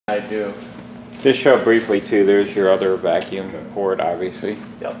I do. Just show briefly too, there's your other vacuum port, obviously.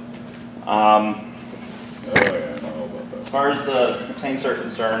 Yep. Oh yeah, I know about that. As far as the tanks are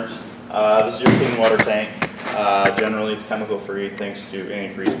concerned, this is your clean water tank. Generally it's chemical free thanks to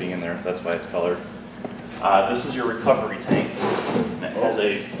antifreeze being in there. That's why it's colored. This is your recovery tank. It has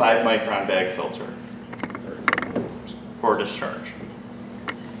a 5 micron bag filter for discharge.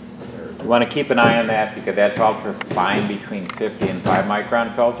 You want to keep an eye on that because that's ultra fine between 50 and 5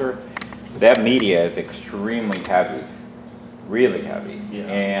 micron filter. That media is extremely heavy, really heavy. Yeah.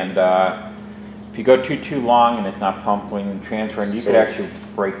 And if you go too long and it's not pumping and transferring, you could actually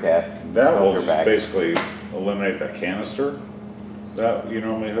break that Will filter just back. basically eliminate that canister that you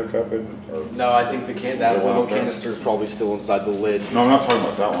normally hook up in? Or No, I think that there little one there? canister is probably still inside the lid. no, I'm not talking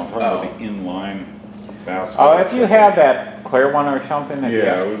about that one. I'm talking about the inline basket. Oh, if you have that clear one or something,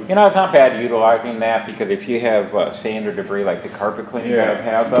 Yeah, you know, it's not bad utilizing that because if you have sand or debris like the carpet cleaning Yeah. that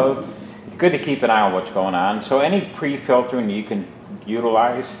have those, it's good to keep an eye on what's going on. So any pre-filtering you can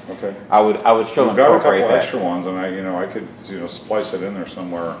utilize, Okay. I would still We've got a incorporate couple that. extra ones, and I could splice it in there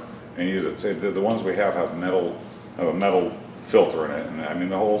somewhere and use it. Say the ones we have a metal filter in it, and I mean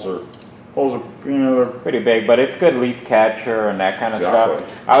the holes are they're Pretty big, but it's good leaf catcher and that kind of Exactly.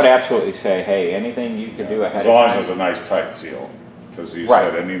 stuff. I would absolutely say, hey, anything you can do ahead as long as of it's time. a nice tight seal, because you Right.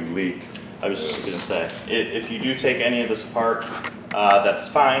 said any leak. I was just going to say, if you do take any of this apart, that's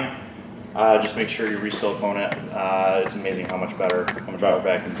fine. Just make sure you re-silicone it. It's amazing how much better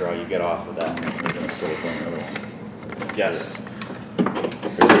vacuum draw you get off of that. We're gonna silicone the other one. Yes.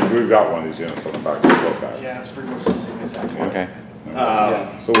 We've got one of these units on the back of the boat bag. Yeah, it's pretty much the same exact one. Okay.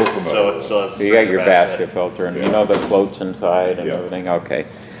 So we're familiar. So with it's it. So you got your basket filter and you Yeah. know the floats inside and Yeah. everything, okay.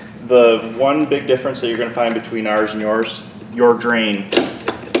 The one big difference that you're going to find between ours and yours, your drain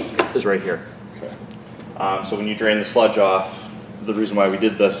is right here. Okay. So when you drain the sludge off, the reason why we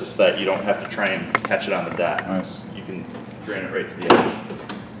did this is that you don't have to try and catch it on the deck. Nice. You can drain it right to the edge.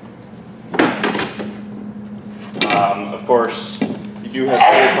 Of course, you do have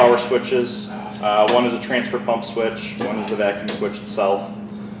two power switches. One is a transfer pump switch, one is the vacuum switch itself.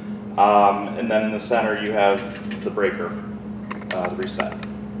 And then in the center you have the breaker, the reset.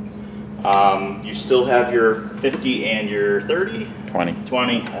 You still have your 50 and your 30? 20.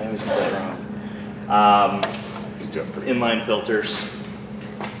 20, I always get that wrong. He's doing pretty Inline filters.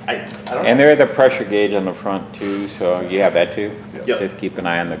 I don't And know. there's a pressure gauge on the front too, so you have that too? Yes. Yep. Just keep an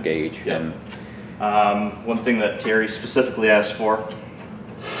eye on the gauge. Yep. And One thing that Terry specifically asked for,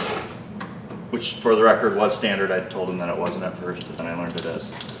 which for the record was standard, I told him that it wasn't at first, but then I learned it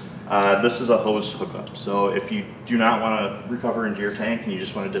is. This is a hose hookup, so if you do not want to recover into your tank and you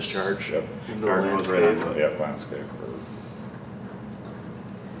just want to discharge, Yep. garden hose right onto it. Yeah, landscape.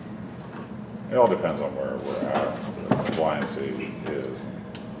 It all depends on where we're at, the compliancy is.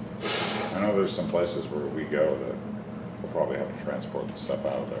 I know there's some places where we go that we'll probably have to transport the stuff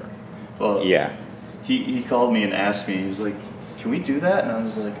out of there. Well, yeah, he called me and asked me, he was like, can we do that? And I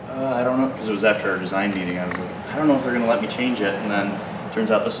was like, I don't know, because it was after our design meeting. I was like, I don't know if they're going to let me change it. And then turns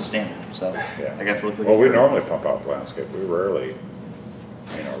out this is standard, so Yeah. I got to look like Well, a we hero. normally pump out landscape. We rarely,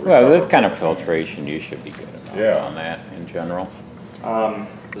 well, this recover. kind of filtration, you should be good Yeah. on that in general.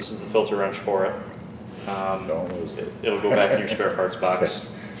 This is the filter wrench for it. Don't lose it. It'll go back in your spare parts box.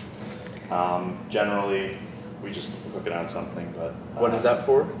 Generally, we just hook it on something, but What is that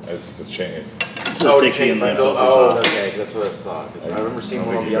for? It's the chain. So to take the change the inline filter. filters Oh, off. okay, that's what I thought. 'Cause I remember seeing I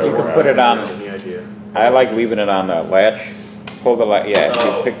one don't on think the you other can one. put it on- I don't have any idea. I like leaving it on the latch, pull the latch, yeah, if you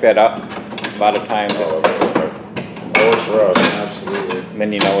Oh. pick that up, a lot of times, Oh, that's perfect. That works for us. Absolutely.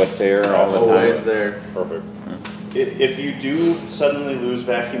 then you know it's there all the time. Always there. Perfect. If you do suddenly lose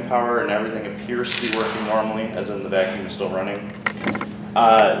vacuum power and everything appears to be working normally, as in the vacuum is still running,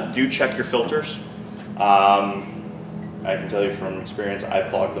 do check your filters. I can tell you from experience, I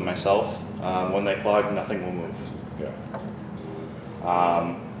clog them myself. When they clog, nothing will move. Yeah.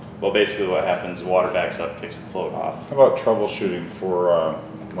 Well, basically what happens is water backs up, kicks the float off. How about troubleshooting for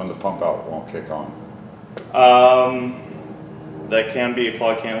when the pump out won't kick on? That can be a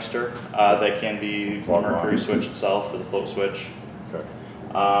clog canister. That can be the Clog mercury line. switch itself or the float switch. Okay.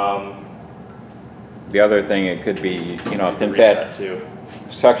 The other thing, it could be, you know, since Reset that too.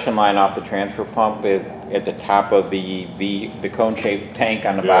 suction line off the transfer pump is at the top of the cone-shaped tank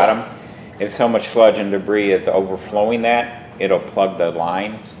on the Yeah. bottom. If so much sludge and debris is overflowing that, it'll plug the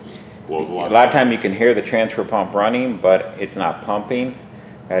line. A lot of time you can hear the transfer pump running, but it's not pumping.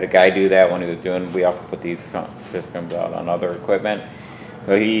 I had a guy do that when he was doing, we also put these systems out on other equipment.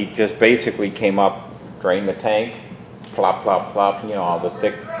 So he just basically came up, drained the tank, plop, plop, plop, you know, all the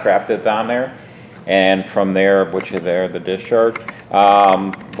thick crap that's on there. And from there, which is there, the discharge,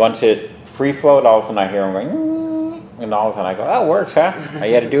 once it free flowed, all of a sudden I hear them going, "Mm," and all of a sudden I go, oh, it works, huh? All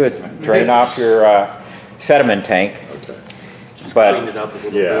you had to do is drain off your sediment tank. Okay. Just But- cleaned it up a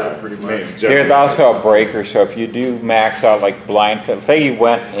little Yeah. bit, pretty much. There's also a breaker, so if you do max out like blind, say you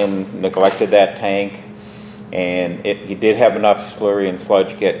went and neglected that tank and you did have enough slurry and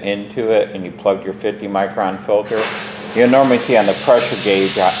sludge get into it and you plugged your 50 micron filter, you'll normally see on the pressure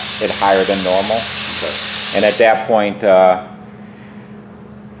gauge it higher than normal. Okay. And at that point,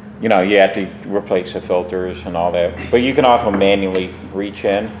 you know, you have to replace the filters and all that. But you can also manually reach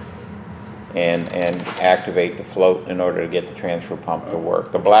in and activate the float in order to get the transfer pump to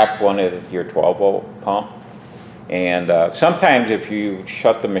work. The black one is your 12 volt pump. And sometimes if you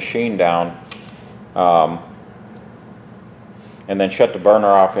shut the machine down and then shut the burner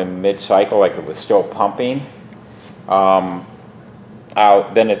off in mid-cycle like it was still pumping,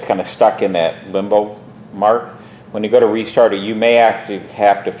 out, then it's kind of stuck in that limbo mark. When you go to restart it, you may actually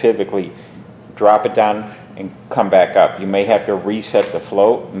have to physically drop it down and come back up. You may have to reset the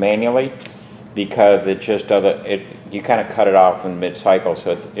float manually because it just doesn't, you kind of cut it off in mid-cycle,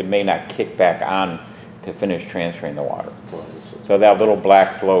 so it may not kick back on to finish transferring the water. So that little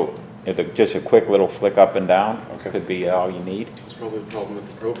black float, just a quick little flick up and down, could be all you need. It's probably a problem with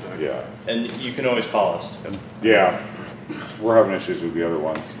the pro pack. Yeah. And you can always call us. Yeah. We're having issues with the other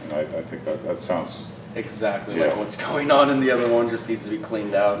ones, and I think that sounds, Exactly, Yeah. like what's going on in the other one just needs to be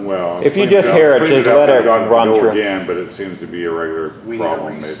cleaned out. well. If you cleaned just up- hear it, cleaned just up let and it gone- run go through. again, but it seems to be a regular We need to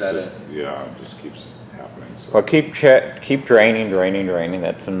problem. It's reset just, it. yeah, it just keeps happening, so. Well, keep draining.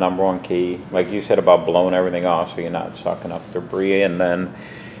 That's the number one key. Like you said about blowing everything off so you're not sucking up debris. And then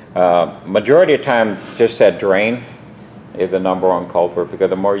majority of time, just that drain is the number one culprit,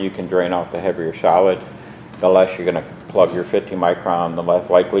 because the more you can drain off the heavier solid, the less you're going to plug your 50 micron, the less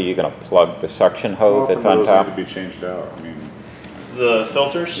likely you're going to plug the suction hose How that's often on do those top. need to be changed out? I mean, The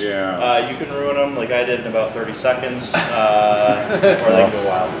filters, Yeah. you can ruin them like I did in about 30 seconds, or they can go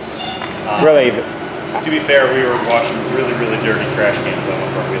wild. Really, To be fair, we were washing really, really dirty trash cans on one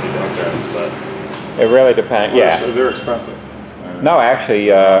of our wheelie bag trucks, but it really depends. Yeah. they're expensive. No, actually,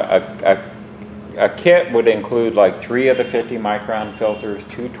 a kit would include like 3 of the 50 micron filters,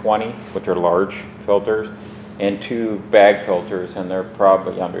 2 20, which are large filters, and 2 bag filters, and they're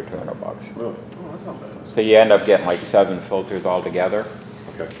probably under 200 bucks. Really? Oh, that's not bad. So you end up getting like 7 filters altogether.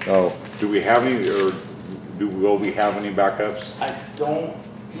 Okay. So Do we have any, or will we have any backups? I don't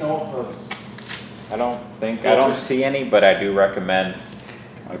know I don't see any, but I do recommend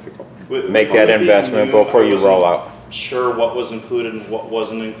I think, if make that investment before you roll out. Sure what was included and what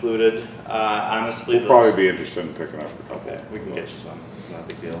wasn't included. Honestly, we'll probably be interested in picking up a couple. Okay, we can get you some. It's not a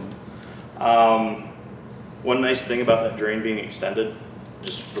big deal. One nice thing about that drain being extended,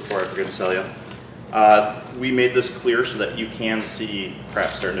 just before I forget to tell you, we made this clear so that you can see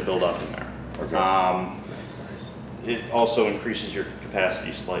crap starting to build up in there. Okay. That's nice. It also increases your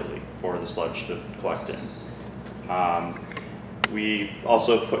capacity slightly for the sludge to collect in. We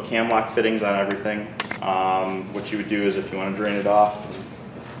also put cam lock fittings on everything. What you would do is if you want to drain it off,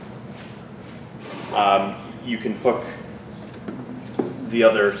 you can hook the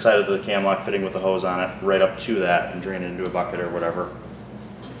other side of the cam lock fitting with the hose on it right up to that and drain it into a bucket or whatever.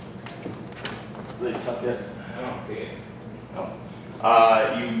 They tuck it? I don't see it.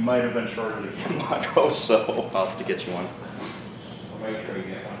 Oh. You might have been short of the cam lock hose, so I'll have to get you one. I'll make sure you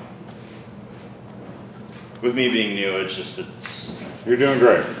get one. With me being new, it's You're doing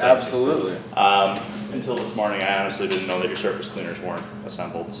great. Absolutely. until this morning, I honestly didn't know that your surface cleaners weren't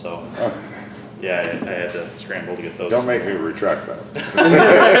assembled, so yeah, I had to scramble to get those. Don't make me retract that.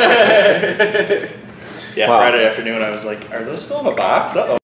 Yeah, Wow. Friday afternoon, I was like, are those still in a box? Uh-oh.